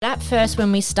At first,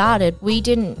 when we started, we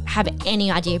didn't have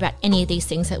any idea about any of these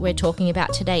things that we're talking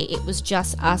about today. It was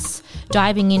just us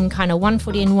diving in kind of 1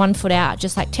 foot in, 1 foot out,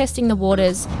 just like testing the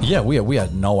waters. Yeah, we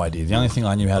had no idea. The only thing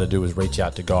I knew how to do was reach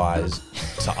out to guys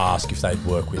to ask if they'd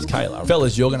work with Kayla.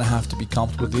 Fellas, you're going to have to be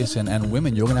comfortable with this, and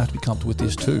women, you're going to have to be comfortable with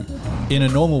this too. In a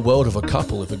normal world of a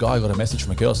couple, if a guy got a message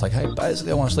from a girl, it's like, hey,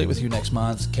 basically I want to sleep with you next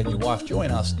month. Can your wife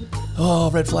join us? Oh,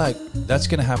 red flag. That's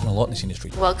going to happen a lot in this industry.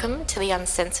 Welcome to the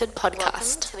Uncensored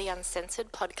Podcast.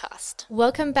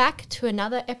 Welcome back to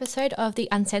another episode of the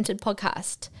Uncensored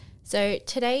Podcast. So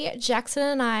today, Jackson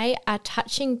and I are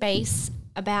touching base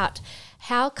about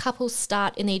how couples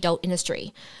start in the adult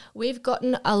industry. We've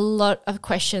gotten a lot of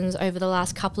questions over the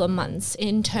last couple of months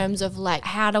in terms of like,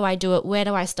 how do I do it? Where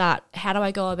do I start? How do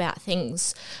I go about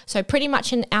things? So pretty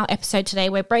much in our episode today,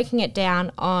 we're breaking it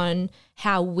down on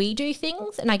how we do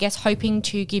things, and I guess hoping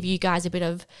to give you guys a bit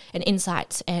of an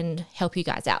insight and help you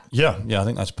guys out. Yeah, I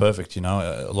think that's perfect. You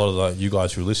know, a lot of you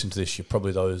guys who listen to this, you're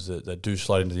probably those that do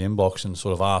slide into the inbox and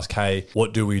sort of ask, hey,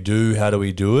 what do we do? How do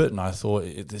we do it? And I thought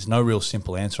there's no real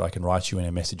simple answer. I can write you in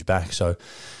a message back. So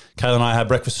Kayla and I had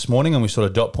breakfast this morning and we sort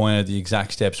of dot pointed the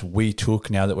exact steps we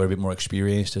took now that we're a bit more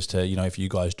experienced as to, you know, if you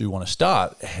guys do want to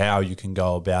start, how you can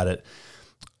go about it.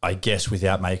 I guess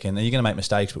without making, you're going to make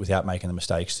mistakes, but without making the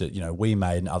mistakes that, you know, we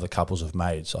made and other couples have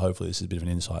made. So hopefully this is a bit of an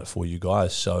insight for you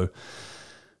guys. So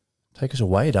take us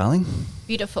away, darling.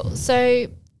 Beautiful. So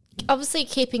obviously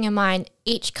keeping in mind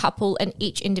each couple and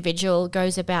each individual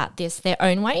goes about this their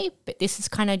own way, but this is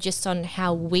kind of just on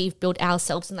how we've built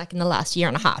ourselves in the last year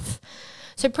and a half.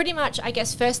 So pretty much, I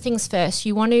guess, first things first,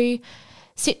 you want to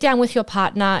sit down with your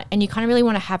partner and you kind of really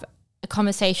want to have a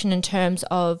conversation in terms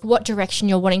of what direction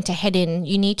you're wanting to head in.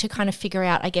 You need to kind of figure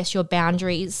out, I guess, your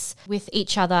boundaries with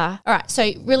each other. All right,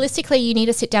 so realistically, you need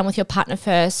to sit down with your partner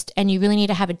first and you really need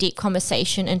to have a deep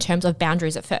conversation in terms of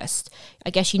boundaries at first. I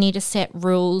guess you need to set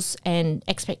rules and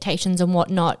expectations and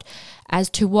whatnot as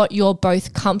to what you're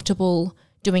both comfortable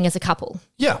doing as a couple.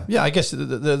 Yeah. I guess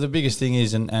the biggest thing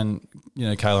is, and you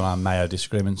know, Kayla and I may have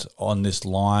disagreements on this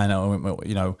line,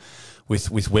 you know,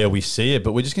 with where we see it,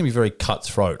 but we're just going to be very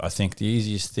cutthroat. I think the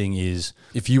easiest thing is,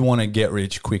 if you want to get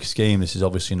rich quick scheme, this is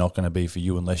obviously not going to be for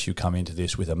you unless you come into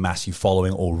this with a massive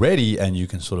following already and you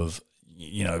can sort of,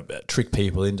 you know, trick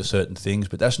people into certain things,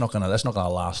 but that's not going to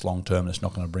last long term. It's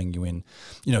not going to bring you in,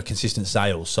 you know, consistent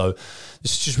sales. So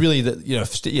this is just really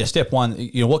step one.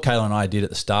 You know, what Kayla and I did at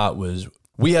the start was,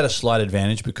 we had a slight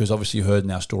advantage because obviously you heard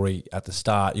in our story at the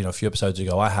start, you know, a few episodes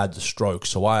ago, I had the stroke.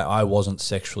 So I wasn't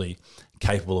sexually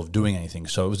capable of doing anything.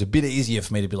 So it was a bit easier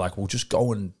for me to be like, well, just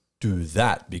go and do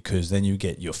that, because then you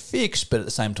get your fix, but at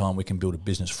the same time we can build a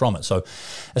business from it. So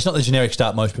it's not the generic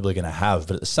start most people are going to have,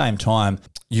 but at the same time,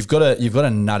 you've got to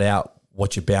nut out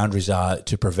what your boundaries are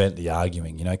to prevent the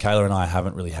arguing. You know, Kayla and I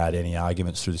haven't really had any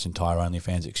arguments through this entire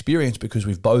OnlyFans experience because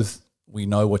we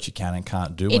know what you can and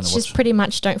can't do. It's just pretty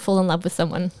much don't fall in love with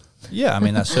someone. Yeah, I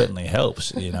mean, that certainly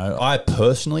helps. You know, I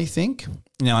personally think,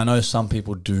 now I know some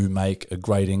people do make a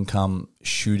great income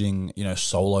shooting, you know,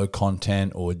 solo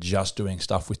content or just doing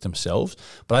stuff with themselves,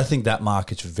 but I think that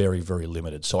market's very, very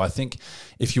limited. So I think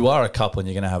if you are a couple and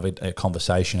you're going to have a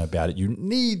conversation about it, you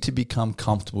need to become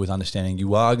comfortable with understanding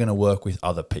you are going to work with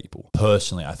other people.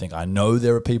 Personally, I know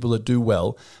there are people that do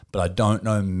well, but I don't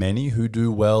know many who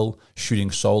do well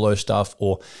shooting solo stuff.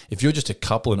 Or if you're just a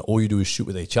couple and all you do is shoot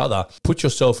with each other, put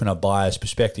yourself in a buyer's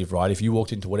perspective, right? If you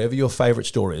walked into whatever your favorite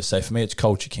store is, say for me it's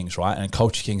Culture Kings, right? And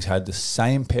Culture Kings had the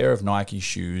same pair of Nike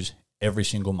shoes every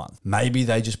single month. Maybe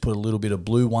they just put a little bit of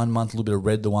blue one month, a little bit of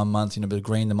red the one month, you know, a bit of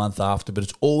green the month after, but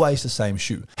it's always the same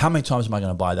shoe. How many times am I going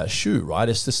to buy that shoe, right?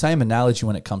 It's the same analogy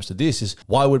when it comes to this is,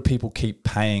 why would people keep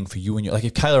paying for you and your, like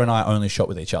if Kayla and I only shop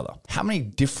with each other, how many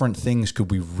different things could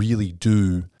we really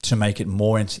do to make it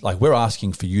more, like we're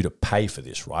asking for you to pay for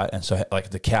this, right? And so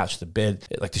like the couch, the bed,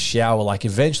 like the shower, like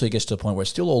eventually it gets to the point where it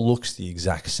still all looks the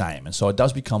exact same. And so it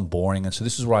does become boring. And so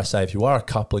this is where I say, if you are a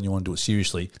couple and you want to do it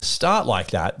seriously, start like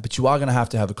that, but you are going to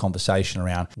have a conversation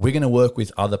around, we're going to work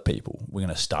with other people. We're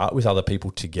going to start with other people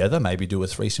together, maybe do a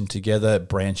threesome together,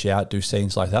 branch out, do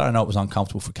scenes like that. I know it was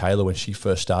uncomfortable for Kayla when she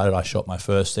first started. I shot my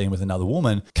first scene with another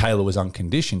woman. Kayla was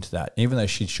unconditioned to that, even though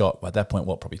she'd shot at that point,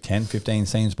 probably 10, 15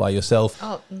 scenes by yourself.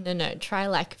 Oh, no. Try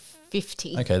like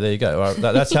 50. Okay, there you go. All right,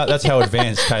 that's how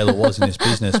advanced Kayla was in this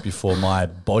business before my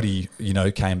body,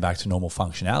 came back to normal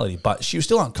functionality. But she was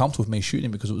still uncomfortable with me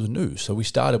shooting because it was new. So we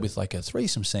started with like a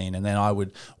threesome scene, and then I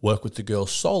would work with the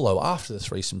girls solo after the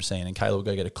threesome scene, and Kayla would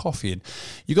go get a coffee. And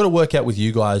you got to work out with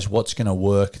you guys what's going to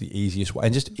work the easiest way,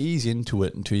 and just ease into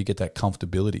it until you get that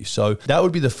comfortability. So that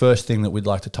would be the first thing that we'd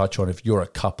like to touch on if you're a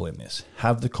couple in this.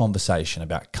 Have the conversation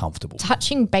about comfortable.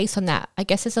 Touching base on that, I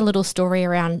guess there's a little story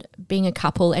around being a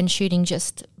couple and shooting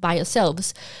just by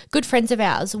yourselves. Good friends of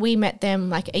ours, we met them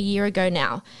like a year ago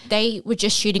now. They were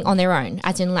just shooting on their own,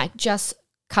 as in like just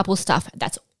couple stuff.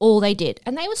 That's all they did.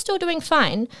 And they were still doing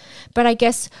fine. But I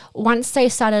guess once they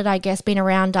started, being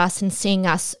around us and seeing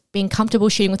us being comfortable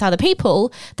shooting with other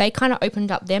people, they kind of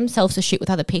opened up themselves to shoot with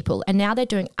other people. And now they're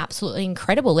doing absolutely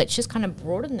incredible. It's just kind of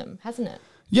broadened them, hasn't it?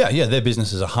 Yeah, their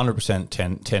business is 100%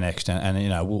 10x,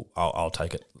 and I'll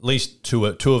take it. At least two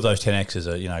of those 10x's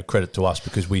are credit to us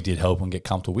because we did help and get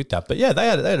comfortable with that. But yeah, they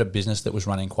had a business that was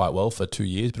running quite well for 2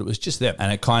 years, but it was just them.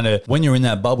 And it kind of, when you're in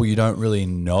that bubble, you don't really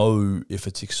know if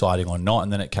it's exciting or not.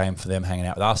 And then it came for them hanging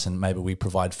out with us, and maybe we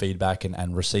provide feedback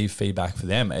and receive feedback for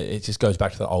them. It just goes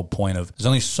back to the old point of there's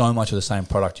only so much of the same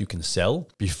product you can sell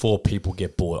before people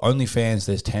get bored. OnlyFans,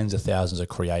 there's tens of thousands of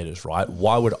creators, right?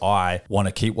 Why would I want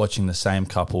to keep watching the same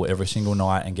couple every single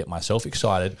night and get myself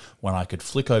excited when I could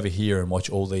flick over here and watch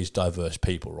all these diverse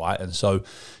people, right? And so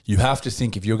you have to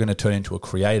think, if you're going to turn into a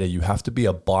creator, you have to be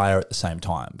a buyer at the same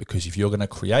time, because if you're going to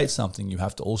create something, you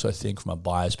have to also think from a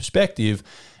buyer's perspective,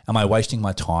 am I wasting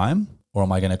my time? Or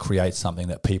am I going to create something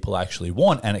that people actually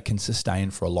want and it can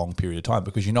sustain for a long period of time?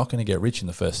 Because you're not going to get rich in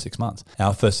the first 6 months.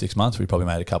 Our first 6 months, we probably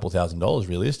made a couple $1,000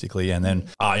 realistically. And then,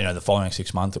 the following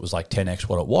 6 months, it was like 10x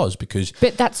what it was because...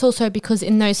 But that's also because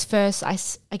in those first, I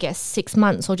guess, 6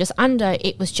 months or just under,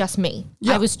 it was just me.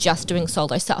 Yeah. I was just doing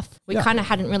solo stuff. We kind of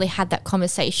hadn't really had that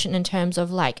conversation in terms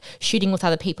of like shooting with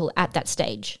other people at that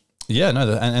stage. Yeah,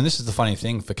 no, and this is the funny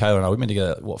thing for Kayla and I. We've been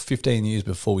together, 15 years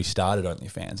before we started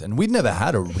OnlyFans, and we'd never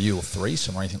had a real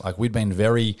threesome or anything. Like, we'd been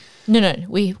very... No,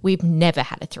 we've never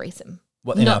had a threesome.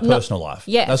 What, in our personal life?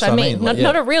 Yeah, that's what I mean.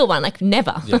 Not a real one, like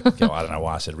never. Yeah, I don't know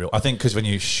why I said real. I think because when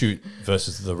you shoot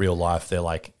versus the real life, they're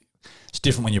like... It's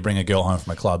different when you bring a girl home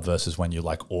from a club versus when you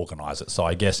like organize it. So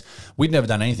I guess we'd never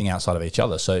done anything outside of each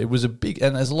other. So it was a big,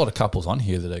 and there's a lot of couples on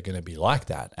here that are going to be like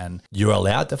that. And you're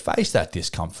allowed to face that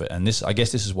discomfort. And I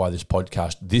guess this is why this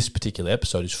podcast, this particular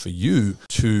episode is for you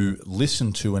to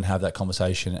listen to and have that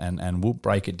conversation. And we'll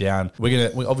break it down. We're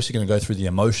obviously going to go through the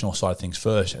emotional side of things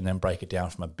first and then break it down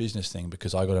from a business thing,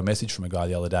 because I got a message from a guy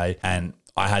the other day and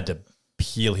I had to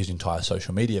peel his entire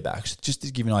social media back. So just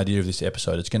to give you an idea of this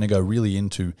episode, it's going to go really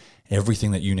into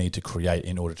everything that you need to create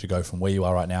in order to go from where you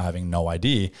are right now, having no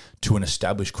idea, to an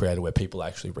established creator where people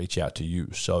actually reach out to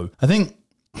you. So I think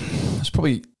that's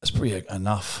probably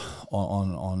enough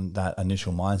on that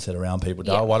initial mindset around people.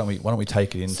 Dara, why don't we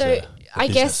take it into so I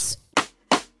guess.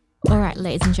 All right,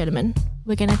 ladies and gentlemen,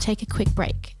 we're going to take a quick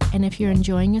break. And if you're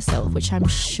enjoying yourself, which I'm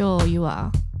sure you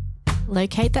are,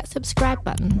 locate that subscribe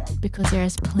button, because there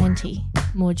is plenty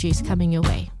more juice coming your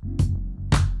way.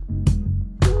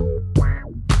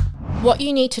 What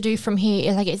you need to do from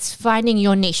here is it's finding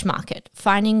your niche market,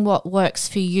 finding what works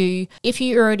for you. If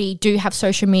you already do have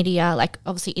social media, like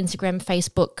obviously Instagram,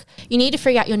 Facebook, you need to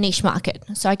figure out your niche market.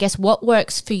 So I guess what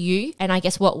works for you, and I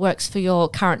guess what works for your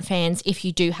current fans if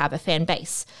you do have a fan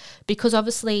base. Because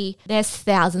obviously there's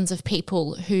thousands of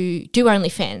people who do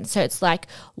OnlyFans. So it's like,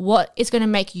 what is going to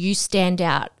make you stand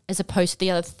out as opposed to the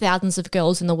other thousands of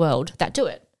girls in the world that do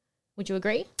it? Would you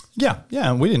agree? Yeah,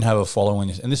 and we didn't have a following,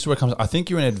 and this is where it comes. I think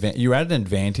you're at an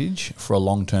advantage for a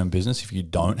long-term business if you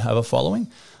don't have a following.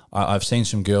 I've seen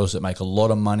some girls that make a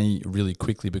lot of money really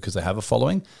quickly because they have a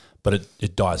following, but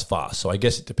it dies fast. So I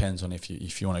guess it depends on if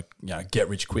you want to get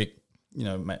rich quick.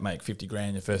 Make 50 grand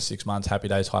in your first 6 months, happy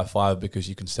days, high five, because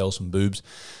you can sell some boobs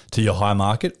to your high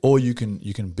market, or you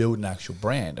can build an actual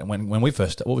brand. And when we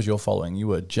first, what was your following? You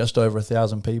were just over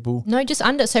 1,000 people? No, just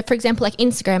under. So for example, like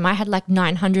Instagram, I had like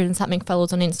 900 and something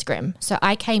followers on Instagram. So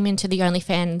I came into the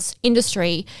OnlyFans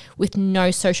industry with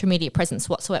no social media presence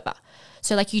whatsoever.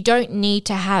 So like, you don't need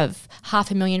to have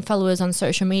 500,000 followers on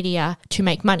social media to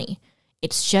make money.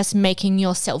 It's just making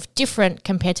yourself different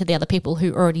compared to the other people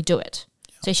who already do it.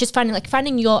 So it's just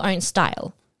finding your own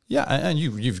style. Yeah, and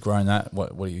you've grown that.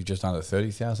 What are you, just under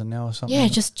 30,000 now or something? Yeah,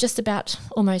 just about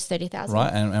almost 30,000.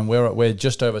 Right, and we're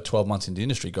just over 12 months in the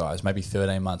industry, guys. Maybe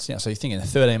 13 months now. So you think in a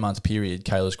 13-month period,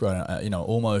 Kayla's grown,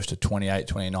 almost a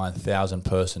 29,000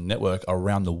 person network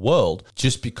around the world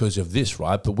just because of this,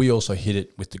 right? But we also hit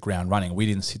it with the ground running. We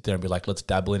didn't sit there and be like, let's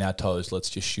dabble in our toes. Let's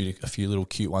just shoot a few little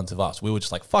cute ones of us. We were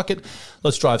just like, fuck it.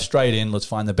 Let's drive straight in. Let's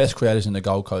find the best creators in the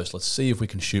Gold Coast. Let's see if we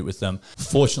can shoot with them.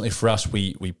 Fortunately for us,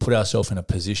 we put ourselves in a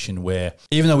position where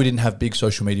even though we didn't have big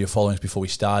social media followings before we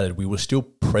started, we were still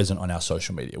present on our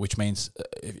social media, which means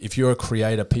if you're a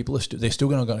creator, people they're still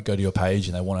going to go to your page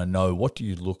and they want to know, what do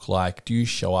you look like? Do you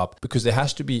show up? Because there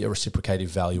has to be a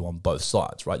reciprocative value on both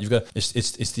sides, right? You've got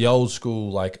it's the old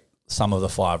school, like, sum of the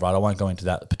five, right? I won't go into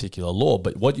that particular law,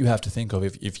 but what you have to think of,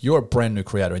 if you're a brand new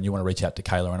creator and you want to reach out to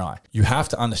Kayla and I, you have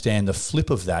to understand the flip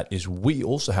of that is we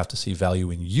also have to see value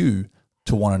in you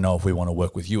to want to know if we want to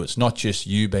work with you. It's not just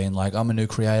you being like, I'm a new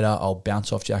creator, I'll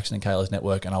bounce off Jackson and Kayla's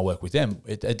network and I'll work with them.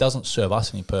 It doesn't serve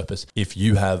us any purpose if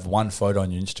you have one photo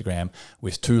on your Instagram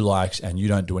with 2 likes and you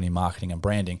don't do any marketing and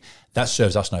branding. That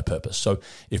serves us no purpose. So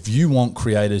if you want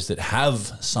creators that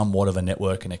have somewhat of a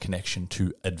network and a connection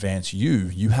to advance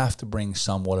you have to bring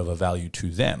somewhat of a value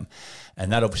to them.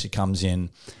 And that obviously comes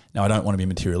in, now I don't want to be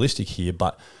materialistic here,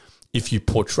 but if you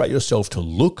portray yourself to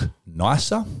look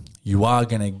nicer, you are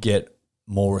going to get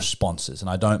more responses. And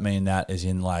I don't mean that as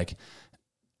in like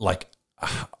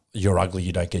you're ugly,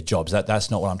 you don't get jobs.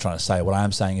 That's not what I'm trying to say. What I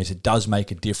am saying is it does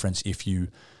make a difference if you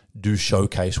do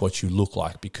showcase what you look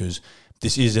like, because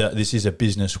this is a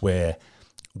business where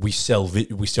we sell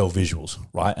visuals,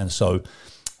 right? And so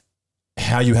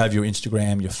how you have your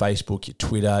Instagram, your Facebook, your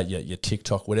Twitter, your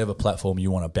TikTok, whatever platform you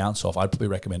want to bounce off, I'd probably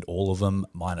recommend all of them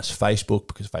minus Facebook,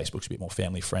 because Facebook's a bit more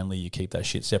family friendly. You keep that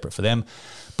shit separate for them.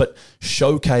 But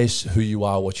showcase who you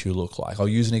are, what you look like. I'll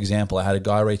use an example. I had a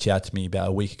guy reach out to me about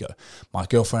a week ago. My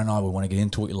girlfriend and I, we want to get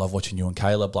into it. We love watching you and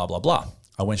Kayla, blah, blah, blah.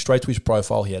 I went straight to his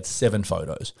profile. He had 7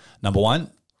 photos. Number 1,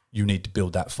 you need to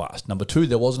build that fast. Number 2,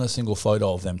 there wasn't a single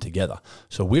photo of them together.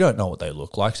 So we don't know what they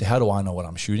look like. So how do I know what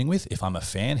I'm shooting with? If I'm a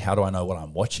fan, how do I know what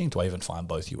I'm watching? Do I even find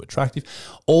both you attractive?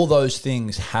 All those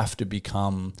things have to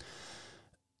become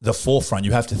the forefront.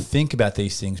 You have to think about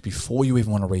these things before you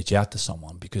even want to reach out to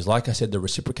someone, because like I said, the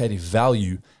reciprocative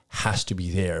value has to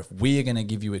be there. If we are going to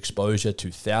give you exposure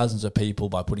to thousands of people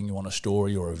by putting you on a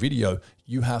story or a video,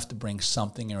 you have to bring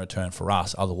something in return for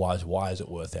us. Otherwise, why is it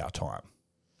worth our time?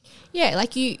 Yeah,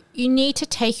 like you need to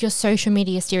take your social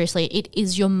media seriously. It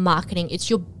is your marketing. It's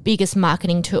your biggest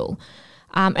marketing tool.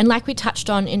 And like we touched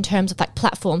on in terms of like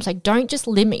platforms, like don't just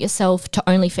limit yourself to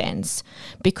OnlyFans,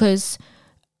 because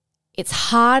it's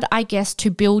hard, I guess,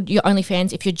 to build your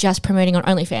OnlyFans if you're just promoting on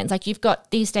OnlyFans. Like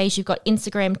these days you've got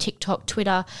Instagram, TikTok,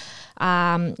 Twitter,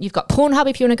 you've got Pornhub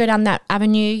if you want to go down that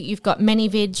avenue, you've got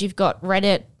ManyVids, you've got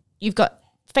Reddit, you've got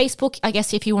Facebook, I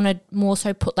guess, if you want to more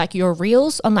so put like your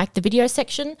reels on like the video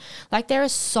section. Like there are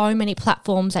so many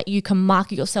platforms that you can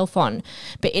market yourself on,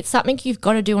 but it's something you've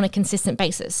got to do on a consistent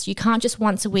basis. You can't just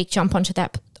once a week jump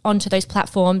onto those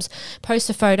platforms, post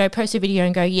a photo, post a video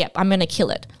and go, yep, I'm going to kill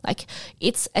it. Like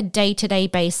it's a day-to-day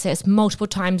basis, multiple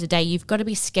times a day. You've got to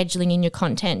be scheduling in your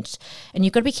content and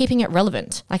you've got to be keeping it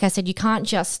relevant. Like I said, you can't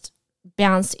just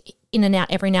bounce in and out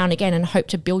every now and again and hope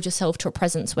to build yourself to a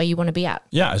presence where you want to be at.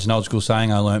 Yeah, it's an old school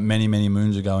saying I learned many, many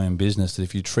moons ago in business, that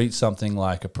if you treat something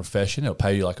like a profession, it'll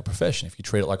pay you like a profession. If you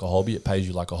treat it like a hobby, it pays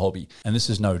you like a hobby. And this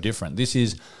is no different. This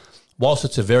is, whilst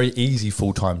it's a very easy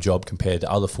full-time job compared to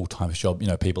other full-time jobs,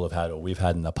 people have had or we've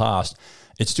had in the past,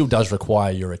 it still does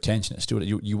require your attention. It's still,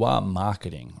 you are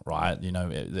marketing, right?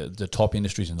 The top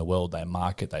industries in the world, they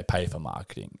market, they pay for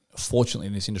marketing. Fortunately,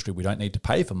 in this industry, we don't need to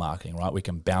pay for marketing, right? We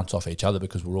can bounce off each other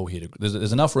because we're all here to.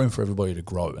 There's enough room for everybody to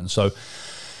grow, and so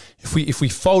if we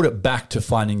fold it back to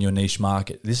finding your niche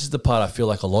market, this is the part I feel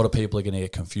like a lot of people are going to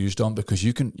get confused on, because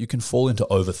you can fall into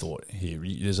overthought here.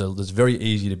 It's very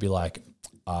easy to be like,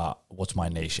 what's my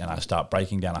niche? And I start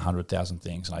breaking down 100,000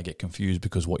 things and I get confused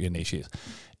because what your niche is.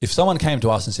 If someone came to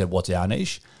us and said, what's our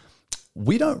niche?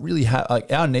 We don't really have,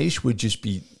 like, our niche would just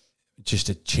be just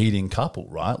a cheating couple,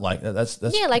 right? Like that's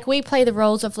yeah, like we play the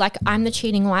roles of like, I'm the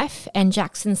cheating wife and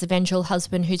Jackson's the vengeful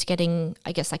husband who's getting,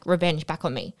 I guess, like revenge back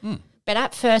on me. But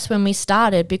at first when we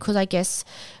started, because I guess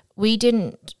we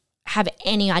didn't have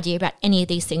any idea about any of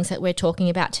these things that we're talking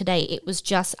about today, it was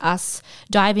just us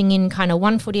diving in kind of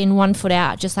 1 foot in, 1 foot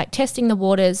out, just like testing the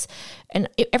waters And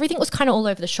everything was kind of all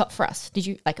over the shop for us. Did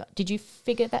you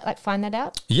figure that, like find that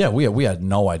out? Yeah, we had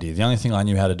no idea. The only thing I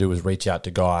knew how to do was reach out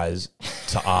to guys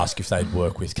to ask if they'd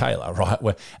work with Kayla,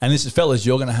 right? And this is, fellas,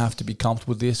 you're going to have to be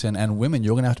comfortable with this, and women,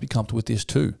 you're going to have to be comfortable with this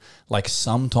too. Like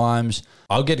sometimes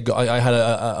I had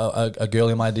a girl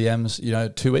in my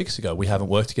DMs, 2 weeks ago. We haven't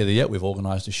worked together yet. We've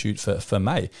organised a shoot for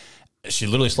May. She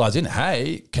literally slides in,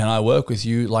 hey, can I work with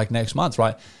you like next month,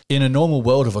 right? In a normal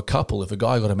world of a couple, if a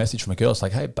guy got a message from a girl, it's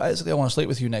like, hey, basically I want to sleep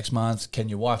with you next month. Can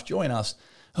your wife join us?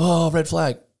 Oh, red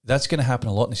flag. That's going to happen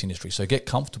a lot in this industry. So get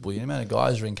comfortable. The amount of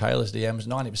guys are in Kayla's DMs,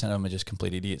 90% of them are just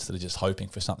complete idiots that are just hoping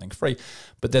for something free.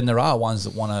 But then there are ones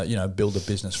that want to, build a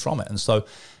business from it. And so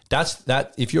that's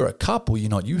that. If you're a couple, you're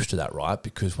not used to that, right?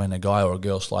 Because when a guy or a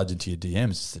girl slides into your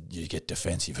DMs, you get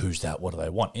defensive. Who's that? What do they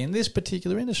want? In this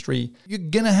particular industry, you're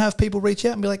going to have people reach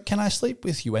out and be like, can I sleep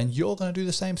with you? And you're going to do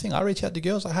the same thing. I reach out to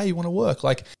girls like, hey, you want to work?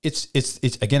 Like it's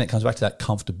again, it comes back to that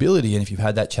comfortability. And if you've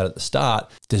had that chat at the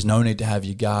start, there's no need to have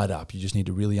your guard up. You just need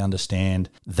to really understand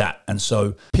that. And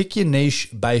so pick your niche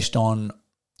based on,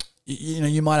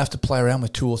 you might have to play around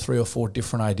with 2 or 3 or 4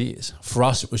 different ideas. For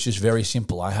us, it was just very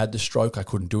simple. I had the stroke. I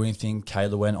couldn't do anything.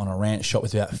 Kayla went on a rant, shot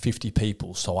with about 50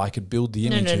 people. So I could build the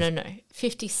image. No.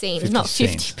 50 scenes, not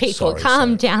 50 scenes. people. Sorry.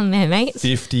 Calm down there, mate.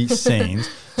 50 scenes.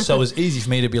 So it was easy for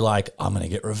me to be like, I'm going to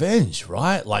get revenge,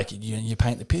 right? Like you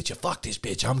paint the picture. Fuck this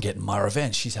bitch. I'm getting my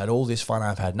revenge. She's had all this fun.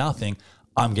 I've had nothing.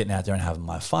 I'm getting out there and having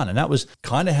my fun. And that was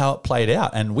kind of how it played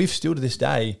out. And we've still to this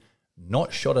day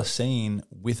not shot a scene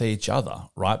with each other,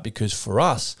 right? Because for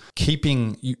us,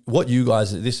 what you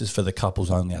guys, this is for the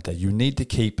couples only out there, you need to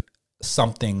keep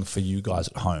something for you guys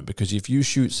at home, because if you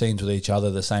shoot scenes with each other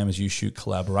the same as you shoot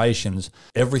collaborations,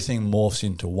 everything morphs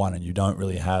into one and you don't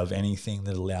really have anything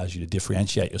that allows you to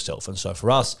differentiate yourself. And so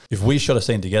for us, if we shot a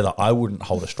scene together, I wouldn't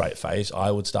hold a straight face. I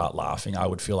would start laughing. I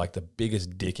would feel like the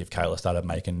biggest dick if Kayla started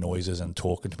making noises and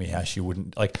talking to me how she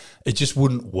wouldn't, like, it just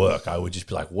wouldn't work. I would just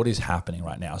be like, what is happening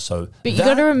right now? So but you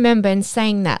got to remember, in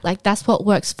saying that, like, that's what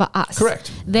works for us.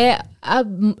 Correct. There are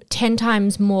 10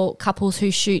 times more couples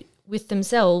who shoot with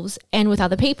themselves and with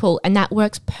other people, and that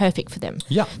works perfect for them.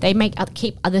 Yeah. They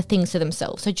keep other things to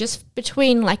themselves. So just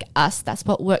between like us, that's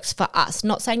what works for us.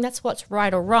 Not saying that's what's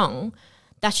right or wrong.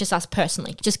 That's just us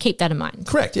personally. Just keep that in mind.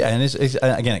 Correct, yeah. And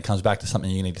again, it comes back to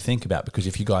something you need to think about, because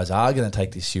if you guys are going to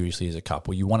take this seriously as a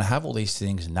couple, you want to have all these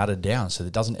things nutted down so that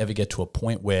it doesn't ever get to a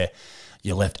point where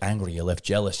you're left angry, you're left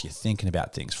jealous, you're thinking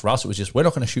about things. For us, it was just, we're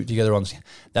not going to shoot together on.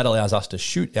 That allows us to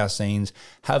shoot our scenes,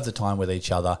 have the time with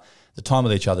each other. The time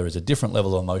with each other is a different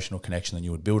level of emotional connection than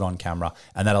you would build on camera,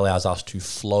 and that allows us to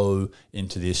flow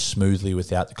into this smoothly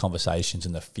without the conversations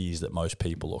and the fears that most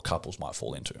people or couples might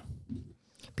fall into.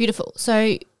 Beautiful.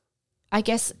 So I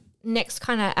guess next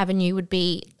kind of avenue would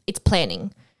be, it's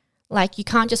planning. Like, you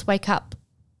can't just wake up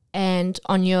and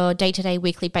on your day-to-day,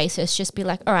 weekly basis just be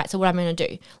like, all right, so what am I going to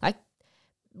do? Like,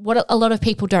 what a lot of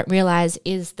people don't realize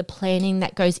is the planning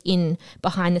that goes in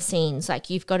behind the scenes. Like,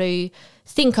 you've got to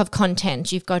think of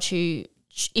content. You've got to,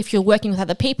 if you're working with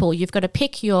other people, you've got to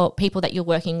pick your people that you're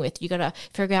working with. You've got to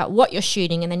figure out what you're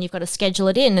shooting, and then you've got to schedule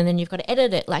it in, and then you've got to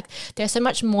edit it. Like, there's so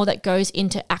much more that goes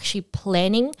into actually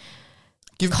planning.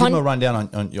 Give them a rundown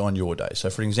on your day. So,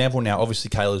 for example, now obviously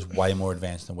Kayla's way more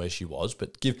advanced than where she was,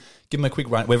 but give them a quick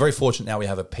run. We're very fortunate now we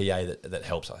have a PA that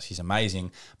helps us. He's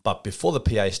amazing. But before the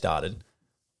PA started,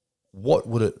 what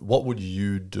would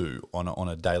you do on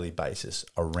a daily basis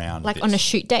around like this? On a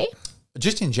shoot day?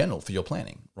 Just in general for your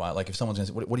planning, right? Like if someone's going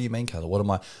to say, what do you mean, Kayla?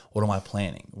 What am I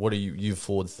planning? What are you've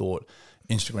forward thought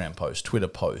Instagram posts, Twitter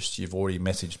posts, you've already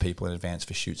messaged people in advance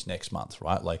for shoots next month,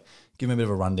 right? Like give them a bit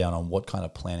of a rundown on what kind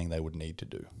of planning they would need to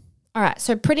do. All right.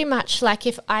 So pretty much like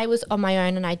if I was on my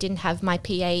own and I didn't have my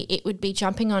PA, it would be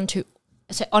jumping onto,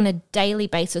 so on a daily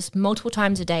basis, multiple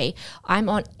times a day, I'm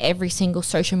on every single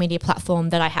social media platform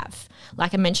that I have.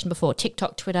 Like I mentioned before,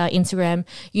 TikTok, Twitter, Instagram,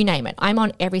 you name it. I'm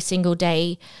on every single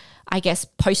day, I guess,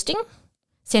 posting,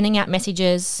 sending out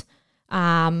messages,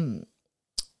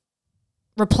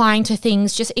 replying to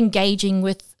things, just engaging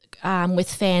with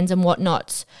fans and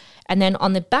whatnot. And then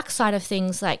on the backside of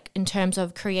things, like in terms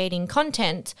of creating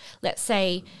content, let's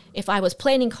say if I was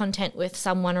planning content with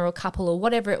someone or a couple or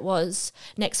whatever it was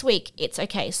next week, it's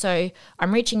okay. So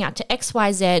I'm reaching out to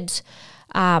XYZ.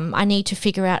 I need to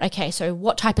figure out, okay, so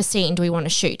what type of scene do we want to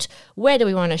shoot? Where do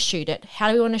we want to shoot it? How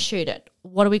do we want to shoot it?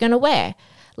 What are we going to wear?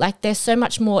 Like there's so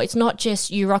much more. It's not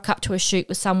just you rock up to a shoot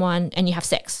with someone and you have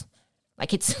sex.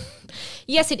 Like it's,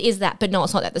 yes, it is that, but no,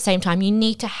 it's not at the same time. You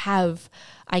need to have,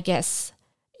 I guess,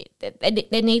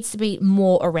 there needs to be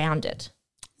more around it.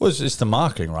 Well, it's the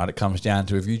marketing, right? It comes down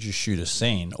to if you just shoot a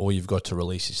scene, all you've got to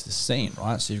release is the scene,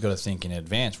 right? So you've got to think in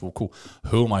advance, well, cool,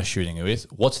 who am I shooting it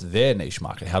with? What's their niche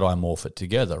market? How do I morph it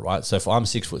together, right? So if I'm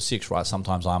 6'6", right,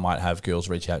 sometimes I might have girls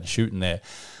reach out and shoot and they're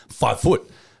 5 foot.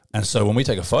 And so when we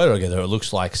take a photo together, it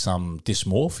looks like some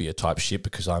dysmorphia type shit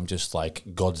because I'm just like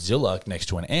Godzilla next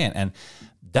to an ant. And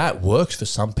that works for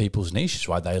some people's niches,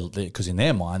 right? Because in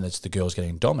their mind, it's the girls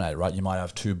getting dominated, right? You might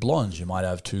have 2 blondes. You might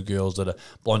have 2 girls that are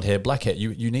blonde hair, black hair.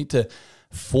 You need to,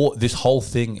 for this whole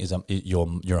thing is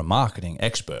you're a marketing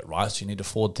expert, right? So you need to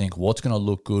forward think what's going to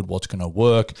look good, what's going to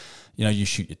work. You know, you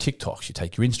shoot your TikToks, you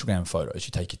take your Instagram photos,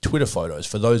 you take your Twitter photos.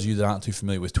 For those of you that aren't too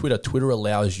familiar with Twitter, Twitter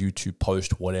allows you to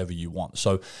post whatever you want.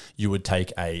 So you would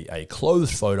take a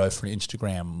clothes photo for an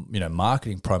Instagram, you know,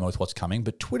 marketing promo with what's coming,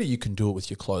 but Twitter, you can do it with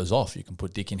your clothes off. You can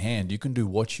put dick in hand. You can do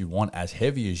what you want as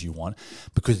heavy as you want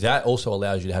because that also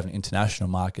allows you to have an international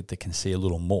market that can see a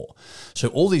little more. So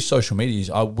all these social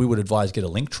medias, we would advise get a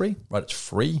link tree, right? It's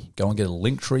free. Go and get a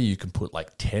link tree. You can put like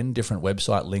 10 different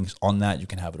website links on that. You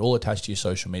can have it all attached to your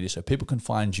social media so people can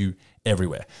find you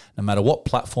everywhere. No matter what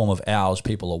platform of ours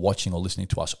people are watching or listening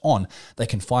to us on, they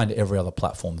can find every other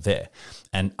platform there.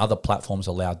 And other platforms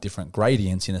allow different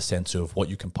gradients in a sense of what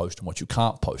you can post and what you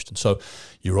can't post. And so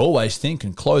you're always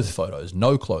thinking clothes photos,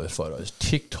 no clothes photos,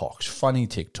 TikToks, funny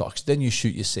TikToks. Then you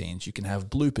shoot your scenes. You can have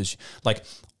bloopers. Like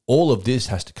all of this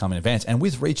has to come in advance. And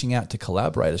with reaching out to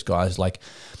collaborators, guys, like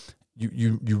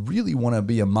you really want to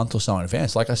be a month or so in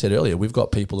advance. Like I said earlier, we've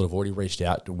got people that have already reached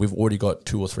out. We've already got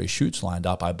 2 or 3 shoots lined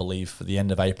up, I believe, for the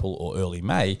end of April or early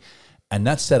May. And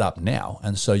that's set up now.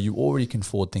 And so you already can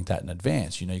forward think that in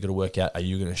advance. You know, you got to work out, are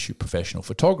you going to shoot professional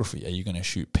photography? Are you going to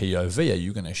shoot POV? Are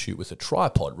you going to shoot with a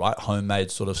tripod, right?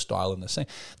 Homemade sort of style in the scene.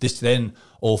 This then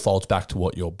all folds back to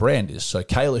what your brand is. So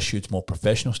Kayla shoots more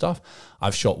professional stuff.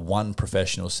 I've shot 1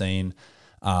 professional scene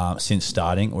since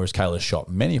starting, whereas Kayla's shot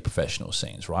many professional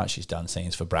scenes, right? She's done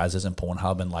scenes for Brazzers and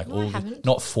Pornhub and like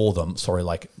not for them, sorry,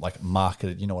 like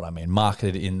marketed, you know what I mean,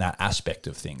 marketed in that aspect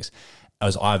of things.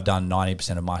 As I've done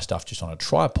 90% of my stuff just on a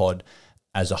tripod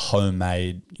as a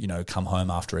homemade, you know, come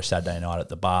home after a Saturday night at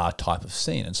the bar type of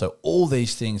scene. And so all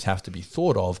these things have to be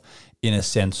thought of in a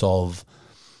sense of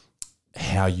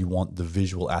how you want the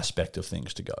visual aspect of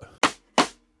things to go.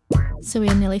 So we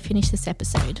are nearly finished this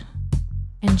episode.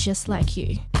 And just like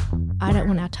you, I don't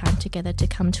want our time together to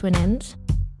come to an end.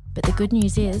 But the good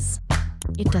news is,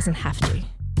 it doesn't have to.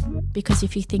 Because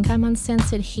if you think I'm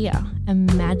uncensored here,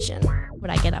 imagine what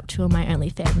I get up to on my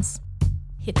OnlyFans.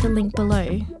 Hit the link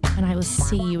below and I will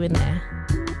see you in there.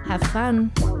 Have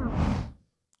fun.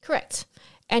 Correct.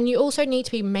 And you also need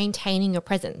to be maintaining your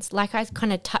presence. Like I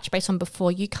kind of touched base on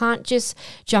before, you can't just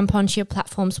jump onto your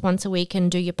platforms once a week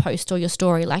and do your post or your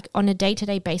story. Like on a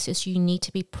day-to-day basis, you need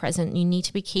to be present. You need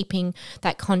to be keeping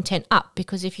that content up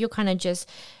because if you're kind of just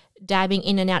dabbing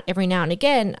in and out every now and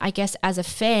again, I guess as a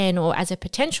fan or as a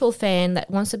potential fan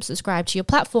that wants to subscribe to your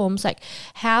platforms, like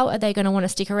how are they going to want to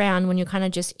stick around when you're kind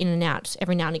of just in and out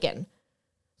every now and again?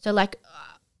 So like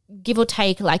give or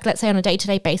take, like let's say on a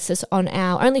day-to-day basis on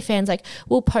our OnlyFans, like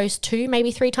we'll post 2, maybe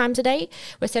 3 times a day.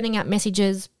 We're sending out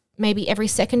messages maybe every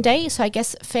second day. So I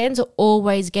guess fans are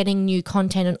always getting new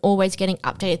content and always getting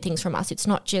updated things from us. It's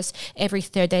not just every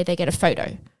 3rd day they get a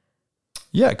photo.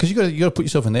 Yeah, because you got to put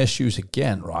yourself in their shoes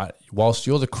again, right? Whilst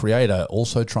you're the creator,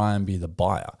 also try and be the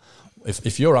buyer.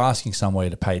 If you're asking somebody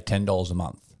to pay $10 a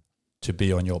month to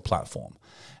be on your platform,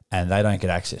 and they don't get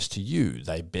access to you,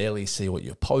 they barely see what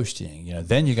you're posting, you know,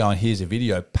 then you go and here's a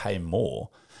video, pay more,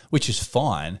 which is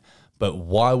fine, but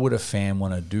why would a fan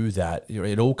want to do that?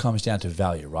 It all comes down to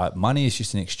value, right? Money is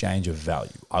just an exchange of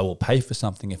value. I will pay for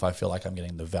something if I feel like I'm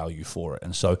getting the value for it.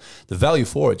 And so the value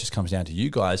for it just comes down to you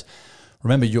guys.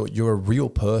 Remember, you're a real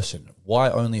person. Why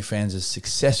OnlyFans is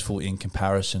successful in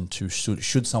comparison to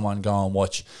should someone go and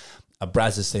watch a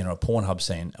Brazzers scene or a Pornhub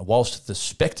scene, whilst the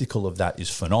spectacle of that is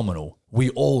phenomenal,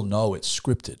 we all know it's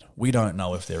scripted. We don't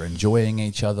know if they're enjoying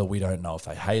each other. We don't know if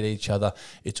they hate each other.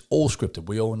 It's all scripted.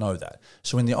 We all know that.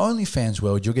 So in the OnlyFans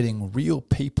world, you're getting real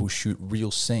people shoot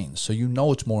real scenes. So you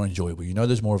know it's more enjoyable. You know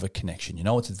there's more of a connection. You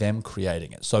know it's them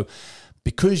creating it. So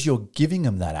because you're giving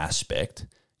them that aspect,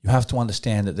 you have to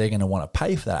understand that they're going to want to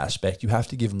pay for that aspect. You have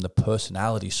to give them the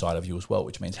personality side of you as well,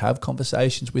 which means have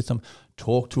conversations with them,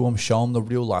 talk to them, show them the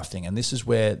real life thing. And this is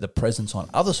where the presence on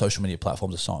other social media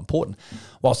platforms is so important.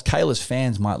 Whilst Kayla's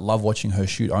fans might love watching her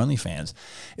shoot OnlyFans,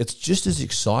 it's just as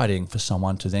exciting for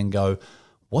someone to then go,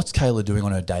 what's Kayla doing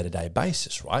on her day-to-day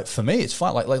basis, right? For me, it's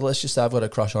fun. Like let's just say I've got a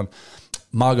crush on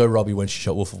Margot Robbie when she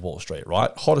shot Wolf of Wall Street,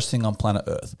 right? Hottest thing on planet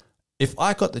Earth. If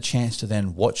I got the chance to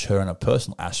then watch her in a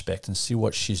personal aspect and see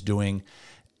what she's doing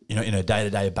in a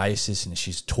day-to-day basis, and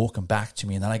she's talking back to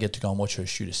me, and then I get to go and watch her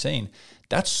shoot a scene.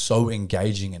 That's so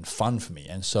engaging and fun for me.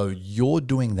 And so you're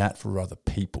doing that for other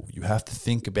people. You have to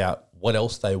think about what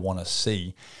else they want to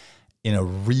see in a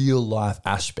real life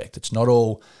aspect. It's not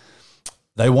all,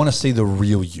 they want to see the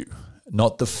real you,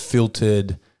 not the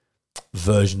filtered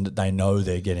version that they know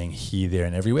they're getting here, there,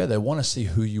 and everywhere. They want to see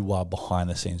who you are behind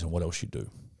the scenes and what else you do.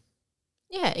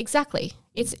 Yeah, exactly.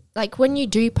 It's like when you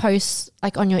do post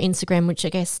like on your Instagram, which I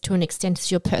guess to an extent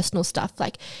is your personal stuff,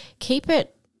 like keep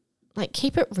it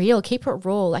real, keep it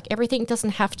raw. Like everything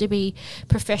doesn't have to be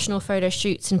professional photo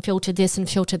shoots and filtered this and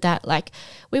filtered that. Like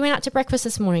we went out to breakfast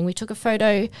this morning. We took a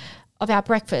photo of our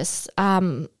breakfast,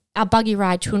 our buggy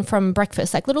ride to and from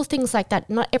breakfast, like little things like that.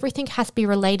 Not everything has to be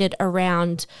related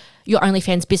around your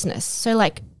OnlyFans business. So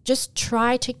like just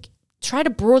try to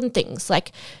broaden things.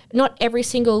 Like not every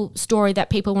single story that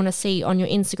people want to see on your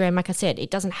Instagram, like I said,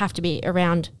 it doesn't have to be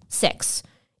around sex.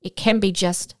 It can be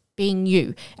just being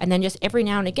you. And then just every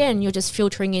now and again, you're just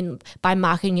filtering in by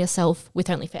marketing yourself with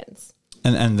OnlyFans.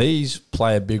 And these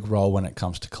play a big role when it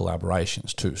comes to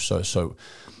collaborations too. So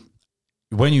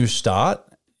when you start,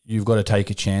 you've got to take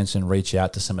a chance and reach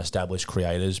out to some established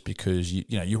creators, because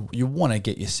you want to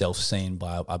get yourself seen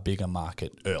by a bigger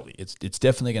market early. It's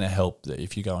definitely going to help that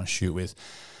if you go and shoot with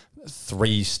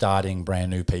 3 starting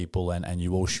brand new people and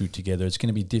you all shoot together, it's going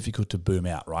to be difficult to boom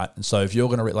out, right? And so if you're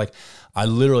going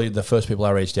to the first people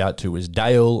I reached out to was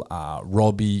Dale,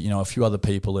 Robbie, a few other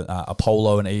people,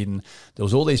 Apollo and Eden. There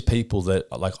was all these people that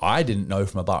I didn't know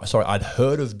from a bar. Sorry, I'd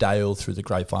heard of Dale through the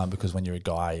grapevine, because when you're a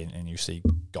guy and you see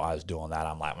guys doing that,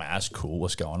 I'm like, man, that's cool.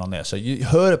 What's going on there? So you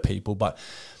heard of people, but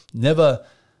never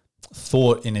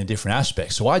thought in a different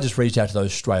aspect. So I just reached out to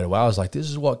those straight away. I was like, this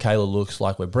is what Kayla looks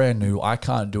like. We're brand new. I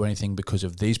can't do anything because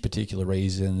of these particular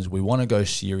reasons. We want to go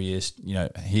serious.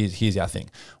 Here's our thing.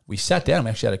 We sat down and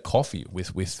we actually had a coffee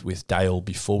with Dale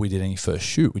before we did any first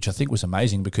shoot, which I think was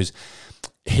amazing, because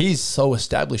he's so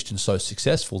established and so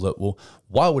successful that, well,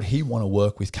 why would he want to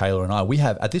work with Kayla and I? We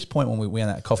have, at this point when we had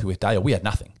that coffee with Dale, we had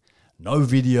nothing. No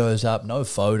videos up, no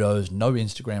photos, no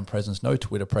Instagram presence, no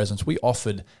Twitter presence. We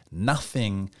offered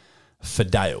nothing for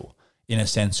Dale, in a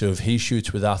sense of he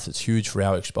shoots with us. It's huge for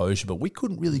our exposure, but we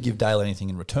couldn't really give Dale anything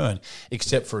in return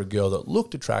except for a girl that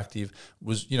looked attractive,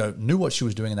 was, knew what she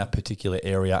was doing in that particular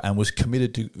area and was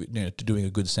committed to, to doing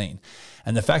a good scene.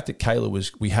 And the fact that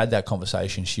Kayla we had that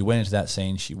conversation, she went into that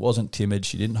scene, she wasn't timid,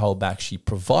 she didn't hold back, she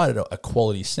provided a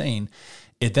quality scene.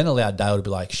 It then allowed Dale to be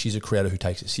like, she's a creator who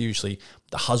takes it seriously.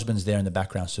 The husband's there in the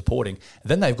background supporting. And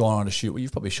then they've gone on to shoot. Well,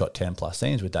 you've probably shot 10 plus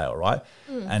scenes with Dale, right?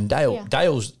 And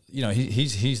Dale's,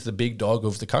 he's the big dog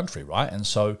of the country, right? And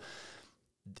so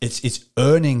it's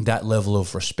earning that level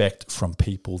of respect from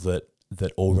people that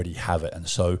already have it. And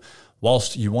so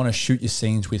whilst you want to shoot your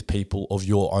scenes with people of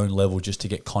your own level just to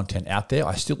get content out there,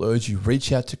 I still urge you,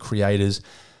 reach out to creators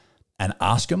and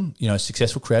ask them,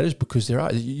 successful creators, because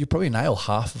you probably nail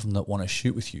half of them that want to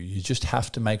shoot with you. You just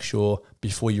have to make sure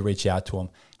before you reach out to them,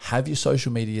 have your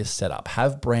social media set up,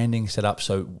 have branding set up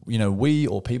so, we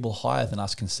or people higher than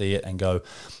us can see it and go,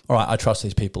 all right, I trust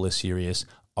these people are serious.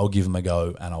 I'll give them a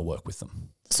go and I'll work with them.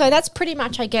 So that's pretty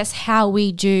much, I guess, how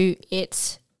we do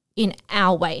it in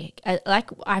our way.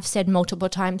 Like I've said multiple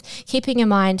times, keeping in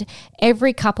mind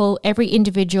every couple, every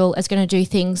individual is going to do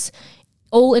things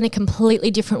all in a completely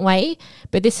different way,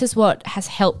 but this is what has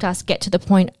helped us get to the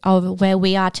point of where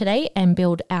we are today and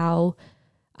build our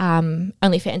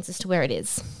OnlyFans as to where it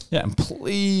is. Yeah, and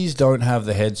please don't have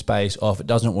the headspace if it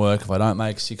doesn't work, if I don't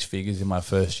make 6 figures in my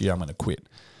first year, I'm going to quit.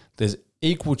 There's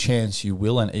equal chance you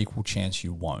will and equal chance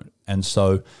you won't. And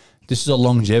so this is a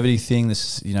longevity thing.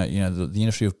 This is, the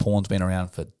industry of porn's been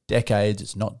around for decades.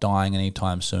 It's not dying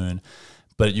anytime soon.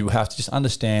 But you have to just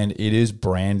understand it is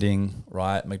branding,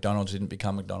 right? McDonald's didn't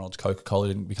become McDonald's. Coca-Cola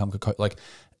didn't become Coca-Cola. Like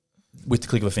with the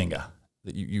click of a finger.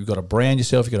 You've got to brand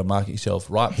yourself. You've got to market yourself.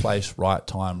 Right place, right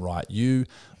time, right you.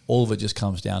 All of it just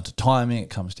comes down to timing.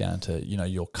 It comes down to,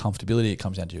 your comfortability. It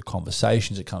comes down to your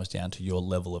conversations. It comes down to your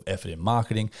level of effort in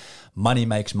marketing. Money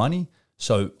makes money.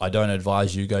 So I don't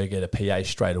advise you go get a PA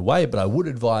straight away, but I would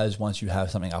advise once you have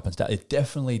something up and start, it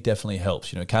definitely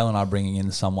helps. Kayla and I are bringing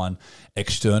in someone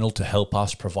external to help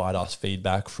us, provide us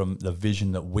feedback from the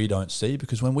vision that we don't see,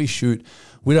 because when we shoot,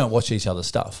 we don't watch each other's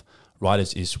stuff, right?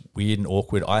 It's weird and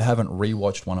awkward. I haven't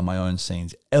rewatched one of my own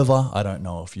scenes ever. I don't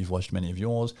know if you've watched many of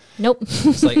yours. Nope.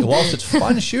 It's like, whilst it's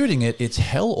fun shooting it, it's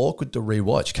hell awkward to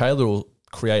rewatch. Kayla will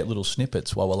create little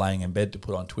snippets while we're laying in bed to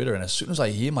put on Twitter. And as soon as I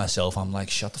hear myself, I'm like,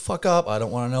 shut the fuck up. I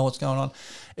don't want to know what's going on.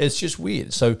 It's just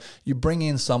weird. So you bring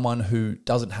in someone who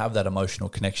doesn't have that emotional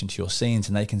connection to your scenes,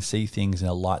 and they can see things in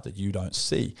a light that you don't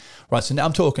see, right? So now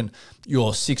I'm talking,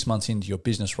 you're 6 months into your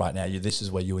business right now. This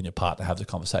is where you and your partner have the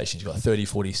conversations. You've got 30,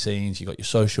 40 scenes. You've got your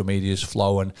social medias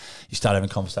flowing. You start having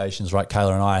conversations, right?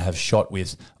 Kayla and I have shot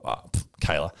with,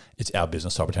 Kayla, it's our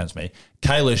business, so pretend it's me.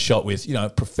 Kayla's shot with,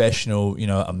 professional,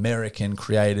 American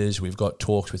creators. We've got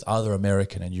talks with other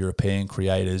American and European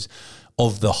creators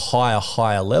of the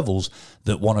higher levels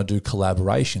that want to do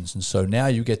collaborations. And so now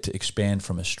you get to expand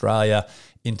from Australia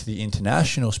into the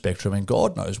international spectrum, and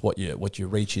God knows what your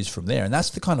reach is from there. And that's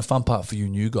the kind of fun part for you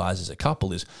new guys as a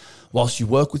couple is, whilst you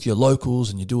work with your locals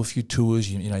and you do a few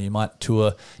tours, you might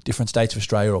tour different states of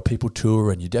Australia, or people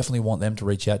tour, and you definitely want them to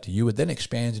reach out to you. It then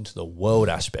expands into the world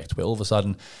aspect, where all of a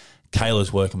sudden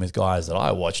Kayla's working with guys that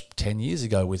I watched 10 years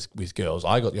ago with girls.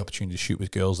 I got the opportunity to shoot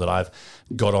with girls that I've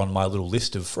got on my little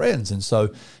list of friends. And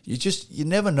so you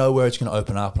never know where it's going to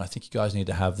open up. And I think you guys need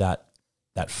to have that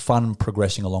fun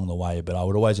progressing along the way. But I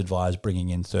would always advise bringing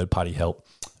in third-party help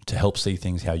to help see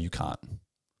things how you can't.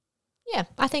 Yeah,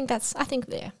 I think that's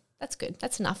good.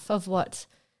 That's enough of what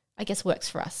I guess works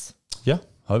for us. Yeah.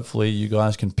 Hopefully you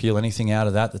guys can peel anything out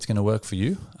of that's going to work for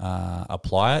you.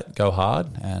 Apply it, go hard,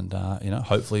 and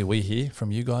hopefully we hear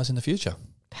from you guys in the future.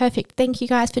 Perfect. Thank you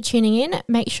guys for tuning in.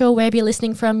 Make sure wherever you're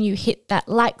listening from, you hit that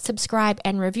like, subscribe,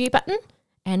 and review button,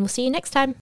 and we'll see you next time.